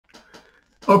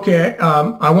Okay,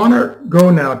 I want to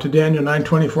go now to Daniel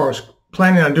 9:24. I was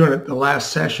planning on doing it the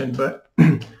last session, but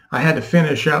I had to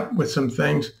finish up with some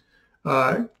things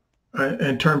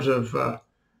in terms of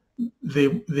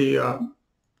the the uh,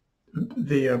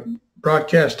 the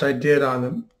broadcast I did on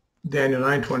the Daniel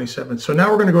 9:27. So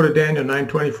now we're going to go to Daniel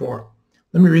 9:24.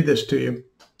 Let me read this to you.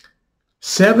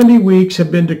 70 weeks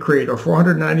have been decreed, or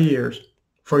 490 years,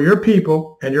 for your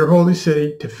people and your holy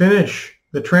city to finish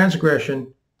the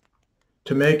transgression,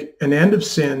 to make an end of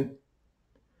sin,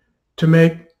 to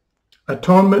make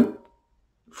atonement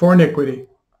for iniquity,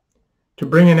 to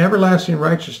bring in everlasting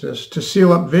righteousness, to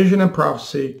seal up vision and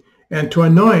prophecy, and to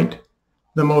anoint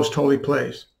the most holy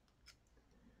place.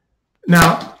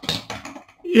 Now,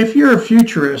 if you're a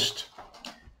futurist,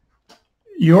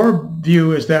 your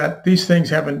view is that these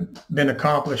things haven't been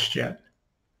accomplished yet.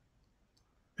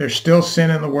 There's still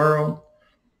sin in the world.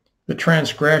 The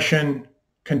transgression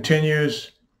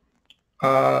continues. We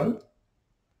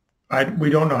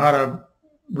don't know how to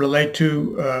relate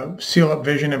to seal up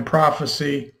vision and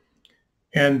prophecy,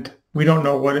 and we don't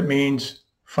know what it means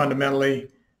fundamentally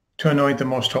to anoint the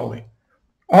most holy.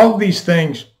 All of these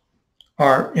things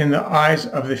are, in the eyes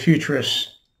of the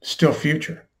futurists, still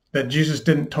future, that Jesus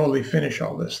didn't totally finish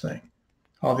all these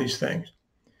things.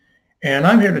 And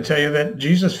I'm here to tell you that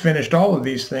Jesus finished all of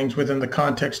these things within the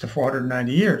context of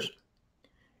 490 years.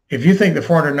 If you think the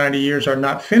 490 years are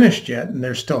not finished yet, and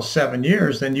there's still 7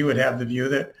 years, then you would have the view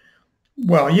that,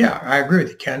 well, yeah, I agree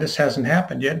with you, Ken, this hasn't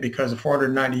happened yet because the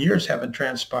 490 years haven't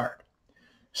transpired.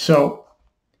 So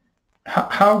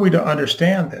how are we to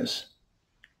understand this?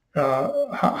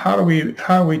 How are we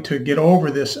to get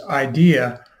over this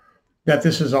idea that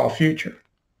this is all future?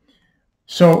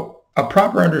 So a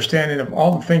proper understanding of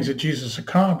all the things that Jesus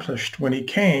accomplished when he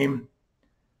came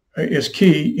is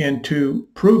key into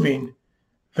proving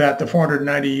that the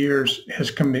 490 years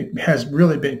has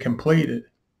really been completed.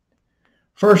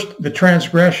 First, the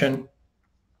transgression,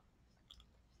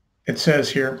 it says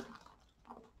here,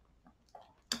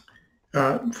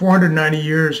 490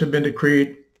 years have been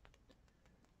decreed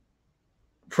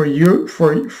for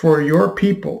your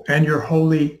people and your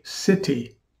holy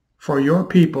city, for your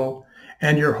people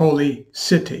and your holy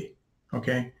city.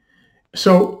 Okay,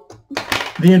 so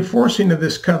the enforcing of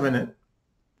this covenant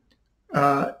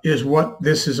is what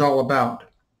this is all about.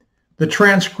 The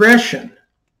transgression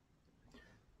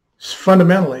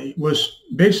fundamentally was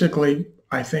basically,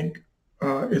 I think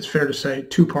it's fair to say,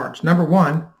 two parts. Number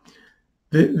one,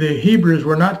 the Hebrews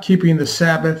were not keeping the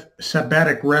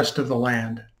Sabbatic rest of the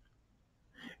land.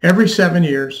 Every 7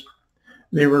 years,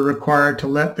 they were required to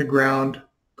let the ground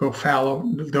go fallow.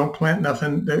 Don't plant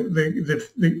nothing.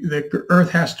 The earth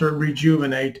has to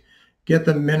rejuvenate, get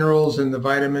the minerals and the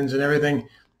vitamins and everything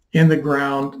in the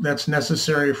ground that's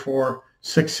necessary for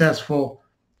successful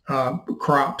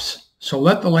crops. So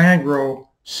let the land grow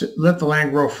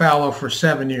fallow for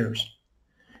 7 years.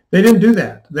 They didn't do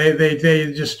that.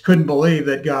 They just couldn't believe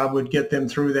that God would get them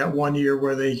through that 1 year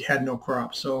where they had no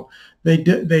crops. So they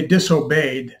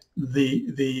disobeyed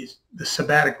the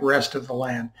Sabbatic rest of the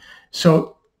land.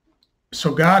 So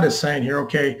God is saying here,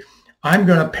 okay, I'm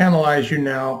going to penalize you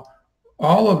now.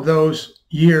 All of those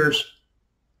years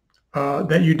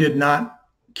that you did not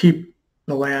keep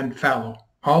the land fallow,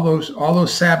 all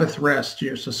those Sabbath rest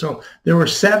years. So there were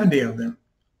 70 of them,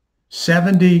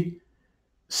 70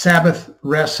 Sabbath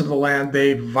rests of the land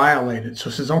they violated. So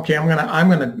it says, okay, I'm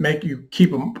gonna make you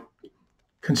keep them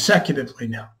consecutively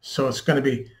now. So it's going to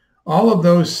be all of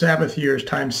those Sabbath years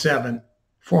times 7,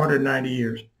 490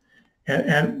 years.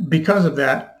 And because of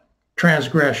that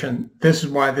transgression, this is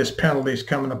why this penalty is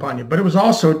coming upon you. But it was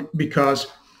also because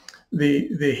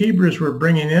the Hebrews were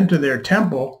bringing into their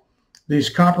temple these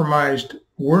compromised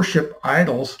worship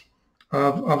idols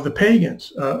of the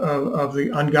pagans, of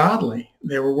the ungodly.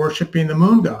 They were worshiping the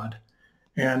moon god,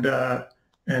 and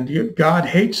God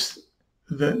hates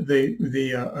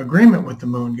the agreement with the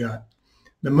moon god.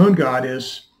 The moon god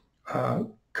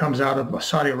comes out of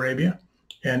Saudi Arabia,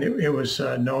 and it was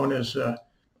known as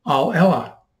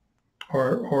Al-Elah,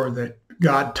 or the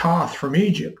god Thoth from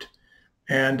Egypt,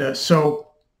 and so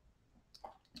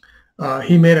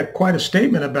he made quite a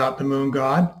statement about the moon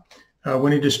god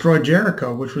when he destroyed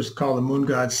Jericho, which was called the moon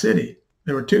god city.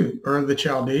 There were two, Ur of the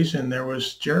Chaldees, and there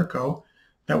was Jericho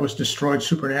that was destroyed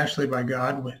supernaturally by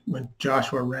God when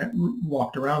Joshua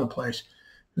walked around the place.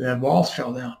 The walls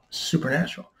fell down,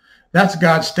 supernatural. That's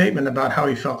God's statement about how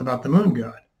he felt about the moon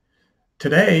god.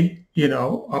 Today,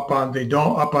 up on the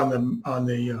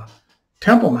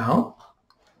Temple Mount,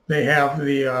 they have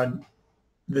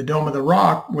the Dome of the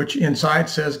Rock, which inside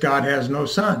says God has no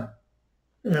son.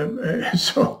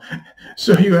 So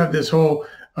you have this whole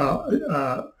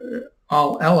Al-Elah,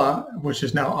 which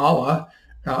is now Allah,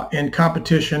 in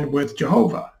competition with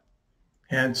Jehovah.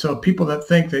 And so people that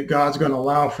think that God's going to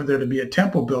allow for there to be a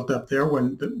temple built up there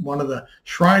when one of the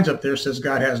shrines up there says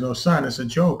God has no son, it's a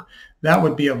joke. That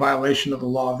would be a violation of the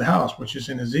law of the house, which is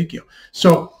in Ezekiel.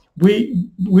 So we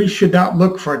should not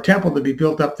look for a temple to be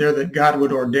built up there that God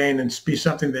would ordain and be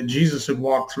something that Jesus would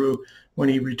walk through when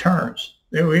he returns.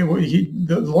 The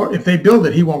Lord, if they build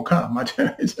it, he won't come. I'm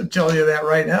telling you that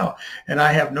right now. And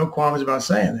I have no qualms about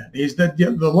saying that.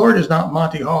 The Lord is not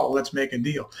Monty Hall. Let's make a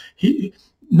deal.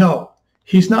 No.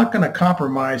 He's not going to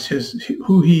compromise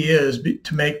who he is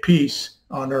to make peace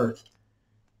on earth.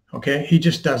 Okay? He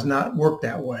just does not work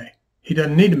that way. He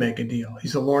doesn't need to make a deal.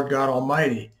 He's the Lord God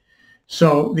Almighty.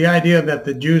 So the idea that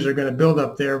the Jews are going to build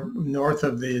up there north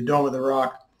of the Dome of the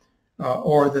Rock,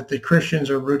 or that the Christians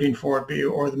are rooting for it,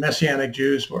 or the Messianic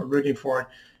Jews are rooting for it,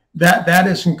 that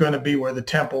isn't going to be where the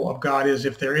temple of God is,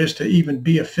 if there is to even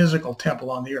be a physical temple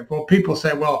on the earth. Well, people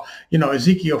say, well,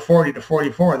 Ezekiel 40 to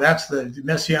 44, that's the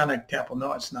Messianic temple.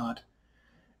 No, it's not.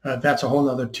 That's a whole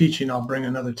other teaching I'll bring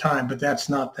another time, but that's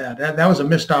not that. That was a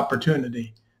missed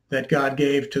opportunity that God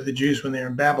gave to the Jews when they were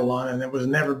in Babylon, and it was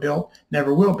never built,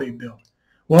 never will be built.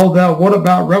 Well, now, what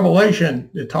about Revelation?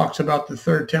 It talks about the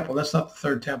third temple. That's not the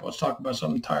third temple. It's talking about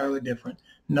something entirely different.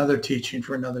 Another teaching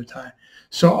for another time.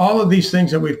 So all of these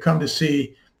things that we've come to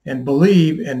see and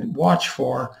believe and watch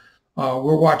for,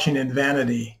 we're watching in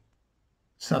vanity.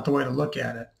 It's not the way to look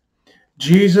at it.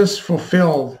 Jesus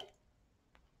fulfilled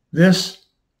this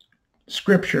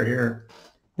scripture here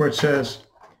where it says,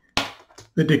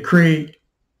 the decree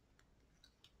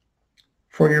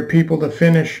for your people to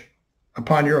finish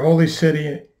upon your holy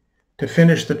city, to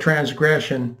finish the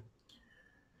transgression.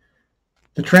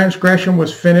 The transgression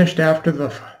was finished after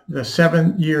the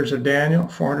 7 years of Daniel,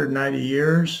 490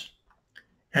 years.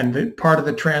 And part of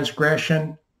the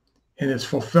transgression in its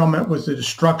fulfillment was the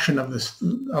destruction of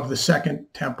the second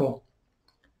temple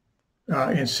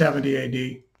in 70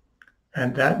 AD.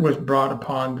 And that was brought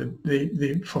upon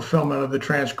the fulfillment of the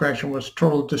transgression was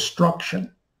total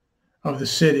destruction of the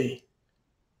city.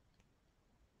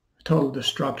 Total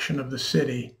destruction of the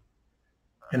city.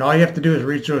 And all you have to do is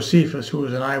read Josephus, who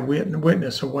was an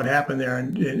eyewitness of what happened there.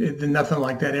 And nothing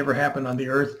like that ever happened on the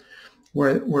earth,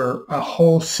 where a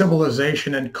whole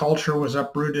civilization and culture was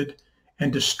uprooted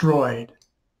and destroyed.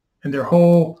 And their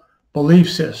whole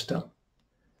belief system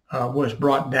was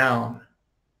brought down.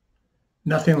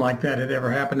 Nothing like that had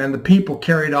ever happened. And the people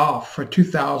carried off for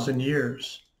 2,000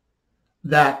 years.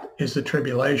 That is the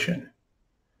tribulation.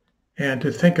 And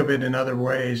to think of it in other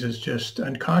ways is just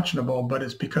unconscionable, but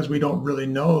it's because we don't really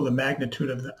know the magnitude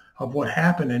of what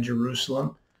happened in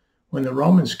Jerusalem when the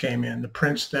Romans came in, the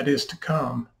prince that is to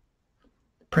come,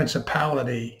 the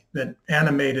principality that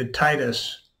animated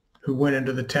Titus, who went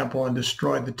into the temple and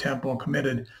destroyed the temple and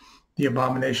committed the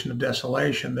abomination of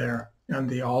desolation there on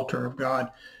the altar of God.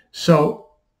 So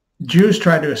Jews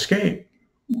tried to escape.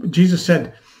 Jesus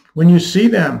said, when you see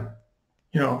them,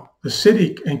 the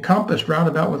city encompassed round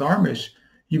about with armies,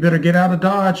 you better get out of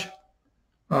Dodge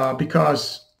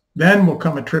because then will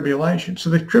come a tribulation.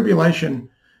 So the tribulation,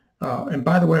 and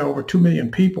by the way, over 2 million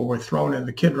people were thrown in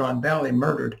the Kidron Valley,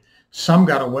 murdered. Some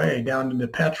got away down into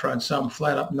Petra and some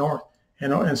fled up north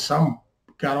and some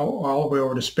got all the way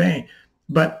over to Spain.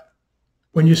 But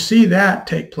when you see that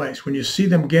take place, when you see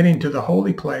them getting to the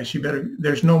holy place,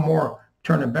 there's no more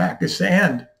turning back. It's the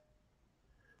end.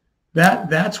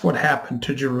 That's what happened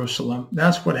to Jerusalem.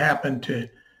 That's what happened to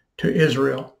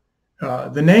Israel.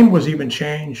 The name was even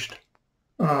changed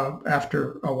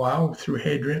after a while through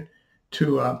Hadrian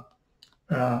to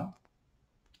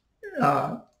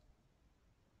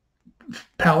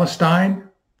Palestine.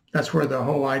 That's where the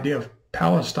whole idea of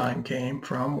Palestine came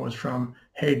from, was from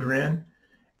Hadrian.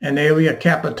 And Aelia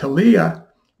Capitolia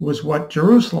was what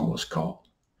Jerusalem was called.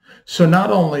 So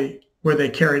not only were they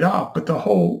carried off, but the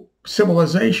whole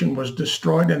civilization was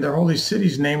destroyed and their holy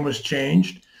city's name was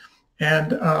changed. And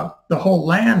the whole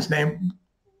land's name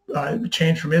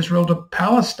changed from Israel to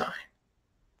Palestine.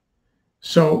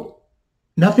 So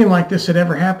nothing like this had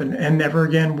ever happened and never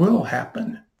again will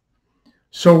happen.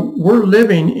 So we're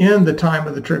living in the time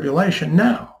of the tribulation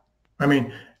now. I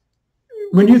mean,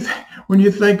 when you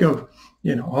think of,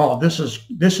 this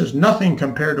is nothing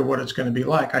compared to what it's going to be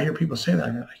like. I hear people say that.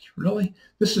 I'm like, really?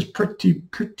 This is pretty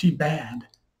bad.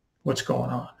 What's going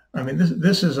on? I mean,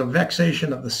 this is a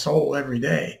vexation of the soul every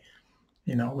day,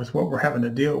 with what we're having to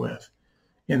deal with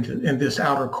in this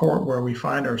outer court where we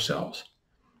find ourselves.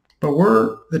 But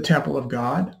we're the temple of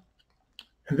God.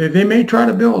 And they may try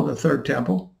to build a third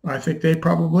temple. I think they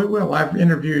probably will. I've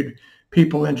interviewed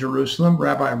people in Jerusalem,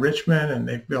 Rabbi Richman, and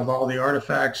they've built all the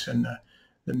artifacts and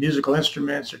the musical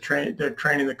instruments. They're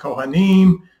training the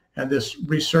Kohanim, and this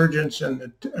resurgence and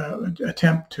the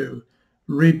attempt to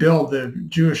rebuild the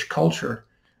Jewish culture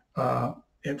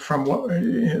from what,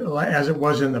 as it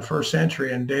was in the first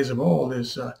century and days of old,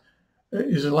 is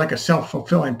like a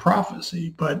self-fulfilling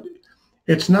prophecy. But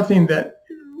it's nothing that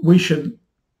we should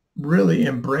really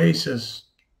embrace as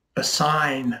a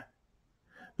sign.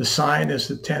 The sign is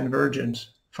the 10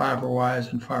 virgins, 5 were wise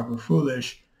and 5 were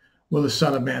foolish. Will the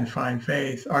Son of Man find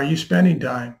faith? Are you spending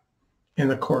time in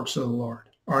the courts of the Lord?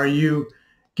 Are you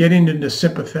getting into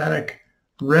sympathetic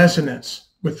resonance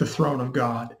with the throne of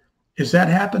God? Is that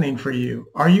happening for you?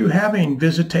 Are you having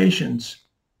visitations?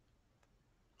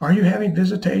 Are you having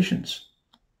visitations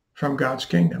from God's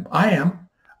kingdom? I am.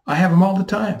 I have them all the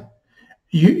time.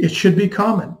 It should be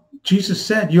common. Jesus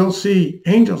said you'll see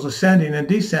angels ascending and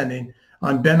descending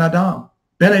on Ben Adam.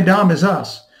 Ben Adam is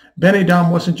us. Ben Adam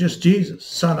wasn't just Jesus,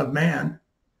 Son of Man.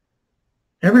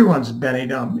 Everyone's Ben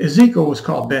Adam. Ezekiel was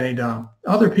called Ben Adam.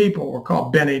 Other people were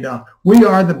called Ben Adam. We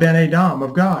are the Ben Adam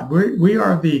of God. We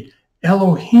are the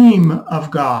Elohim of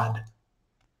God.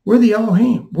 We're the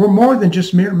Elohim. We're more than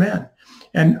just mere men.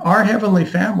 And our heavenly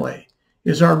family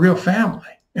is our real family.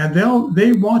 And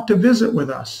they want to visit with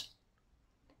us.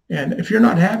 And if you're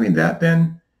not having that,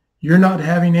 then you're not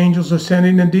having angels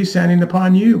ascending and descending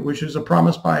upon you, which is a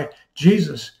promise by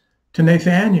Jesus to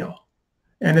Nathanael.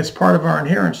 And it's part of our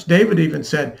inheritance. David even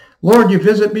said, Lord, you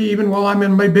visit me even while I'm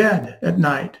in my bed at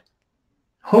night.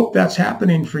 Hope that's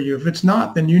happening for you. If it's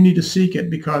not, then you need to seek it,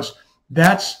 because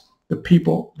that's the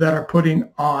people that are putting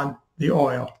on the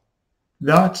oil.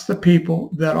 That's the people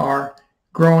that are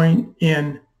growing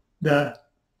in the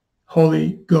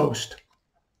Holy Ghost.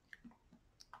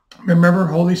 Remember,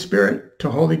 Holy Spirit to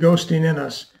Holy Ghosting in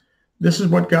us. This is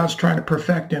what God's trying to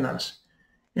perfect in us.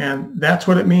 And that's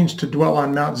what it means to dwell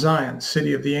on Mount Zion,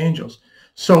 city of the angels.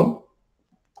 So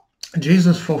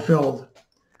Jesus fulfilled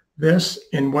this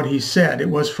in what he said. It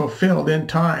was fulfilled in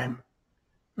time.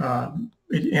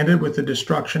 It ended with the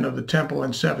destruction of the temple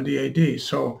in 70 AD.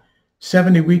 So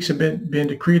 70 weeks have been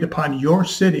decreed upon your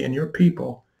city and your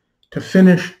people to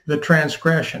finish the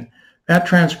transgression. That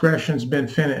transgression's been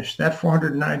finished. That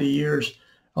 490 years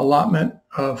allotment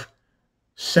of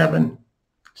 70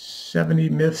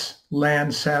 myths,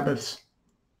 land Sabbaths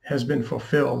has been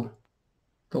fulfilled.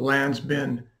 The land's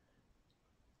been,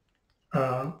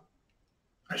 I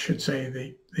should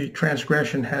say, the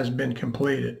transgression has been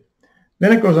completed.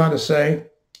 Then it goes on to say,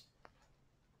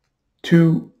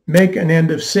 to make an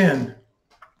end of sin.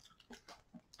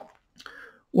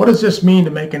 What does this mean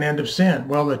to make an end of sin?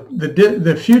 Well,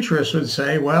 the futurists would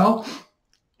say, well,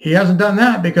 he hasn't done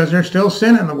that because there's still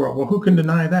sin in the world. Well, who can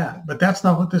deny that? But that's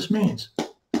not what this means.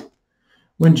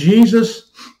 When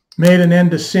Jesus made an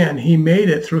end to sin, he made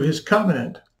it through his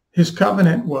covenant. His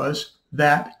covenant was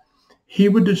that he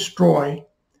would destroy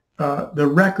the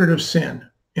record of sin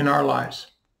in our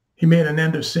lives. He made an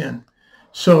end of sin.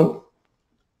 So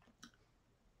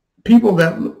people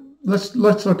that, let's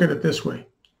look at it this way.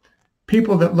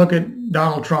 People that look at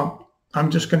Donald Trump,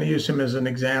 I'm just going to use him as an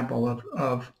example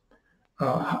of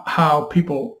how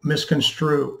people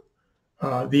misconstrue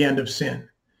the end of sin.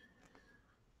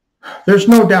 There's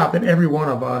no doubt that every one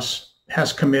of us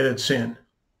has committed sin,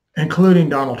 including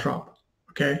Donald Trump,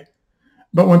 okay?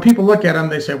 But when people look at him,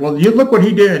 they say, well, you look what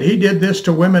he did. He did this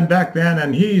to women back then,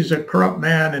 and he's a corrupt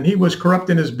man, and he was corrupt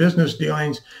in his business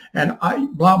dealings, and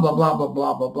blah, blah, blah, blah,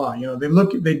 blah, blah, blah. You know,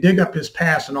 they dig up his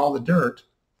past and all the dirt.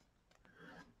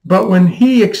 But when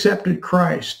he accepted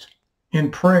Christ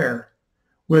in prayer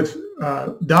with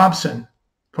Dobson,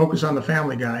 Focus on the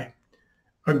Family Guy,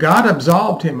 God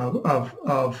absolved him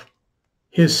of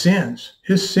his sins,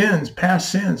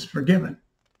 past sins forgiven.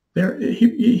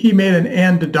 He made an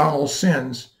end to Donald's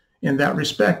sins in that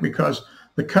respect, because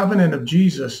the covenant of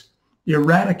Jesus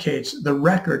eradicates the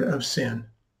record of sin.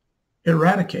 It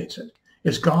eradicates it.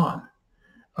 It's gone.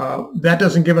 That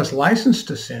doesn't give us license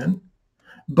to sin.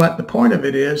 But the point of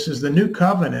it is the new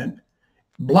covenant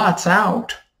blots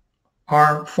out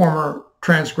our former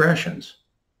transgressions.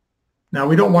 Now,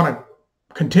 we don't want to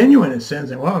continue in his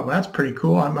sins and, well, that's pretty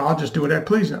cool. I'll just do what I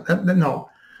please. No.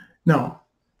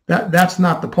 That's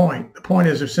not the point. The point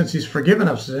is, since he's forgiven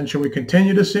us sin, should we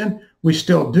continue to sin? We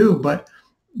still do, but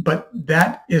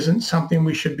that isn't something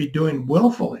we should be doing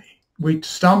willfully. We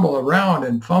stumble around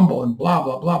and fumble and blah,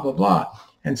 blah, blah, blah, blah,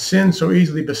 and sin so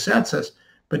easily besets us.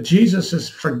 But Jesus has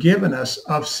forgiven us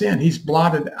of sin. He's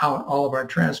blotted out all of our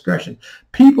transgression.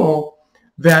 People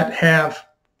that have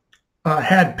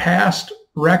had past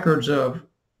records of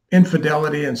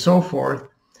infidelity and so forth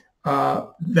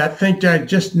that think that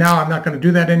just now I'm not going to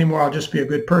do that anymore, I'll just be a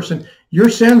good person. Your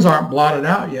sins aren't blotted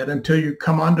out yet until you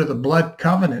come under the blood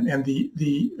covenant and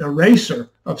the eraser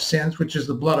of sins, which is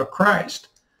the blood of Christ.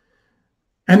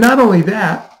 And not only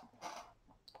that,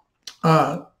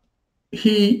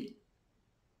 he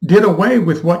did away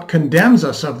with what condemns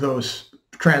us of those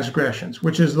transgressions,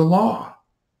 which is the law.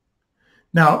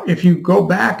 Now, if you go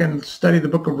back and study the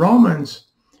book of Romans,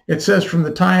 it says from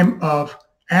the time of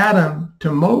Adam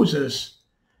to Moses,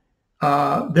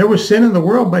 there was sin in the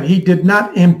world, but he did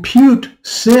not impute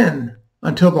sin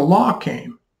until the law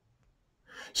came.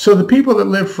 So the people that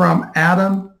lived from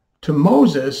Adam to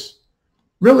Moses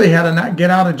really had a not get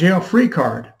out of jail free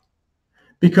card.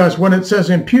 Because when it says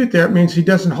impute there, it means he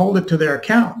doesn't hold it to their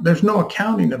account. There's no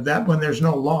accounting of that when there's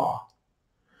no law.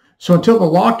 So until the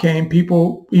law came,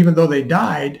 people, even though they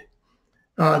died,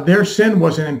 their sin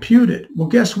wasn't imputed. Well,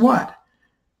 guess what?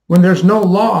 When there's no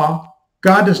law,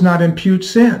 God does not impute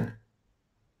sin.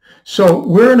 So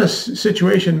we're in a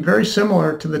situation very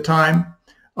similar to the time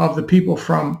of the people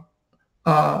from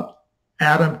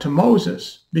Adam to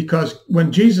Moses, because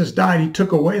when Jesus died, he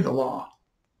took away the law.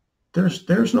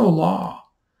 There's no law.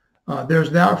 There's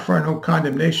therefore no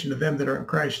condemnation to them that are in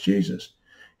Christ Jesus.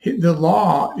 The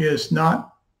law is not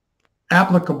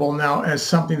applicable now as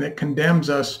something that condemns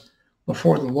us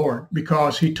before the Lord,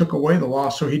 because he took away the law,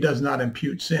 so he does not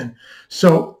impute sin.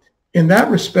 So in that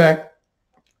respect,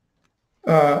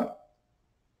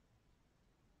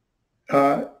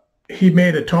 he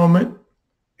made atonement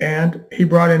and he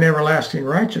brought in everlasting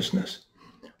righteousness.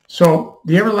 So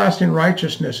the everlasting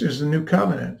righteousness is the new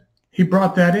covenant. He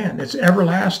brought that in. It's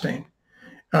everlasting.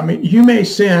 I mean, you may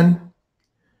sin,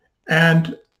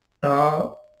 and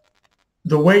the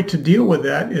way to deal with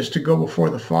that is to go before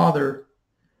the Father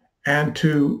and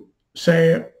to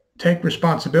say, take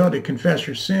responsibility, confess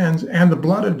your sins, and the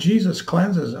blood of Jesus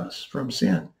cleanses us from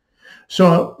sin.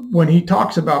 So when he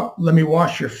talks about, let me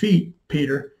wash your feet,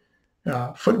 Peter,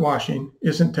 foot washing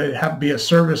isn't to be a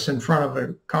service in front of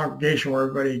a congregation where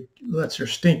everybody lets their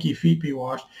stinky feet be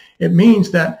washed. It means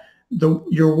that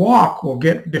your walk will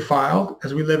get defiled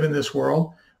as we live in this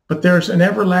world, but there's an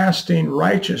everlasting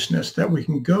righteousness that we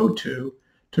can go to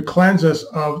cleanse us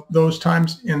of those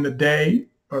times in the day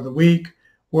or the week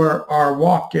where our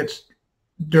walk gets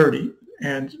dirty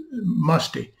and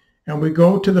musty, and we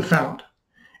go to the fount.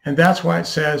 And that's why it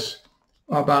says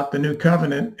about the new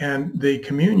covenant and the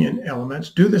communion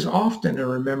elements, do this often in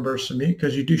remembrance of me,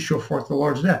 because you do show forth the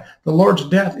Lord's death. The Lord's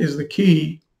death is the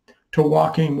key to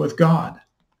walking with God.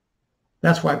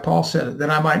 That's why Paul said it, that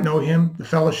I might know him, the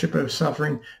fellowship of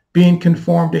suffering, being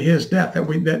conformed to his death,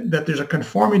 that there's a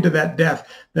conforming to that death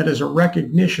that is a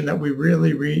recognition that we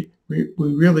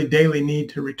really daily need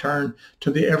to return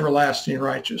to the everlasting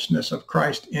righteousness of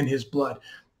Christ in his blood.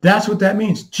 That's what that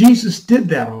means. Jesus did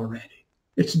that already.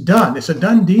 It's done. It's a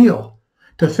done deal.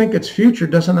 To think it's future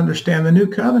doesn't understand the new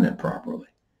covenant properly.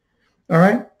 All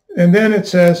right? And then it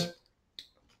says,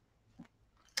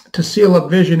 to seal up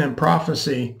vision and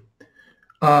prophecy.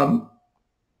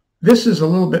 This is a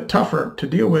little bit tougher to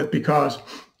deal with, because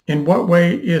in what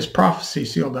way is prophecy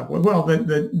sealed up? Well,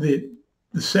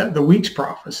 the week's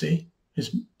prophecy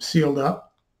is sealed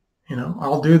up. You know,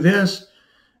 I'll do this.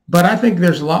 But I think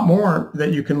there's a lot more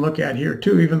that you can look at here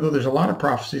too, even though there's a lot of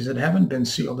prophecies that haven't been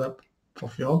sealed up,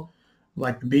 fulfilled,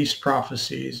 like the beast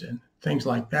prophecies and things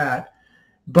like that.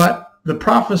 But the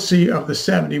prophecy of the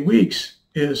 70 weeks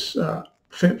is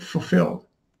fulfilled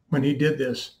when he did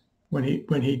this, when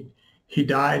he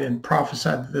died and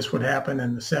prophesied that this would happen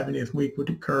and the 70th week would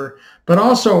occur. But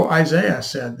also Isaiah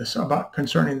said this about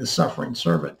concerning the suffering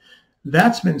servant.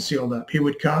 That's been sealed up. He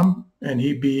would come and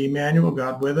he'd be Emmanuel,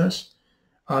 God with us.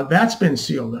 That's been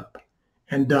sealed up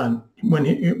and done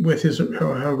with his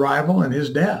arrival and his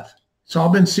death. It's all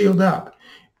been sealed up.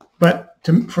 But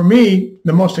for me,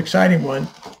 the most exciting one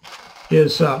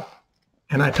is,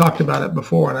 and I talked about it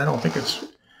before, and I don't think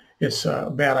it's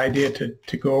a bad idea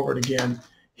to go over it again.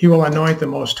 He will anoint the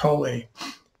most holy.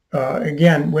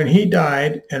 Again, when he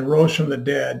died and rose from the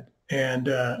dead and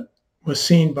was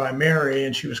seen by Mary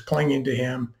and she was clinging to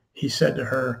him, he said to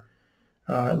her,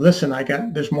 listen,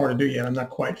 there's more to do yet. I'm not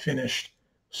quite finished.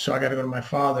 So I got to go to my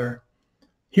Father.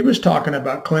 He was talking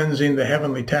about cleansing the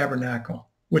heavenly tabernacle,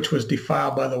 which was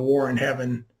defiled by the war in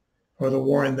heaven, or the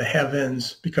war in the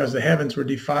heavens, because the heavens were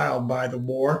defiled by the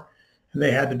war and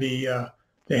they had to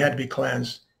be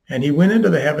cleansed. And he went into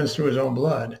the heavens through his own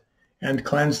blood and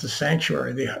cleansed the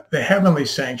sanctuary, the heavenly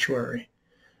sanctuary.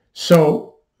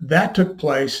 So that took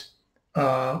place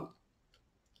right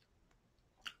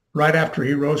after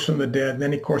he rose from the dead.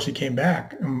 Then, of course, he came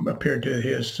back and appeared to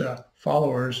his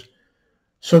followers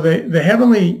So the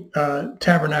heavenly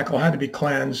tabernacle had to be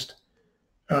cleansed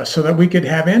so that we could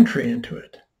have entry into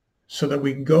it, so that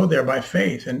we can go there by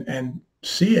faith and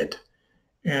see it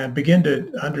and begin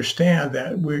to understand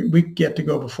that we get to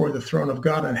go before the throne of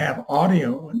God and have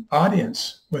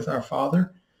audience with our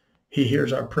Father. He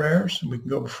hears our prayers, and we can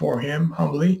go before him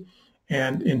humbly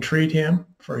and entreat him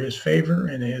for his favor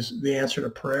and the answer to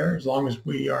prayer. As long as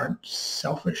we aren't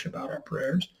selfish about our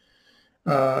prayers,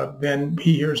 then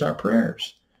he hears our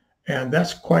prayers. And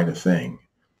that's quite a thing.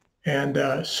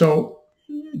 And so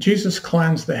Jesus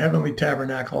cleansed the heavenly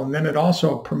tabernacle, and then it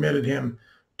also permitted him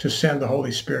to send the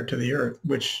Holy Spirit to the earth,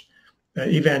 which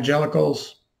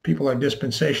evangelicals, people are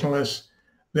dispensationalists,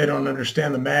 they don't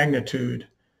understand the magnitude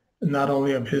not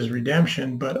only of his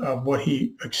redemption, but of what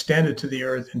he extended to the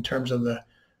earth in terms of the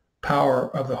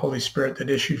power of the Holy Spirit that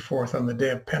issued forth on the day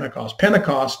of Pentecost.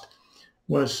 Pentecost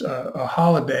was a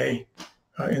holiday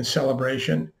in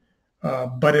celebration,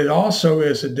 but it also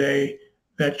is a day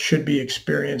that should be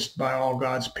experienced by all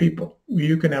God's people.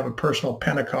 You can have a personal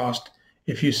Pentecost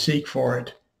if you seek for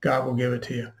it. God will give it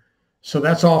to you. So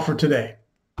that's all for today.